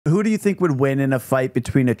Who do you think would win in a fight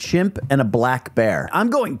between a chimp and a black bear? I'm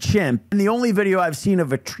going chimp. In the only video I've seen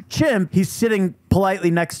of a chimp, he's sitting politely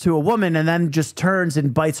next to a woman and then just turns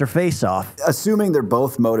and bites her face off. Assuming they're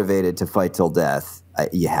both motivated to fight till death,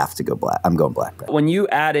 you have to go black. I'm going black bear. When you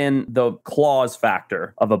add in the claws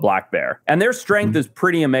factor of a black bear, and their strength is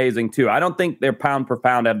pretty amazing too. I don't think their pound per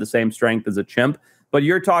pound have the same strength as a chimp, but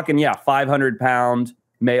you're talking, 500-pound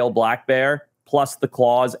male black bear plus the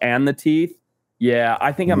claws and the teeth. Yeah,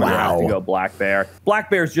 I think I'm going to have to go black bear. Black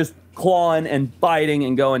bear's just clawing and biting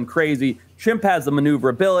and going crazy. Chimp has the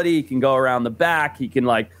maneuverability. He can go around the back. He can,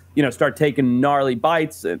 start taking gnarly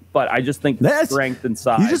bites. But I just think strength and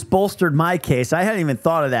size. You just bolstered my case. I hadn't even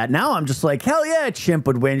thought of that. Now I'm just like, hell yeah, a chimp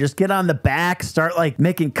would win. Just get on the back, start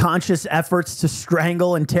making conscious efforts to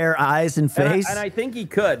strangle and tear eyes and face. And I think he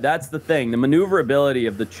could. That's the thing. The maneuverability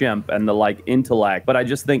of the chimp and the intellect. But I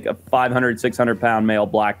just think a 500, 600-pound male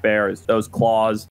black bear is those claws.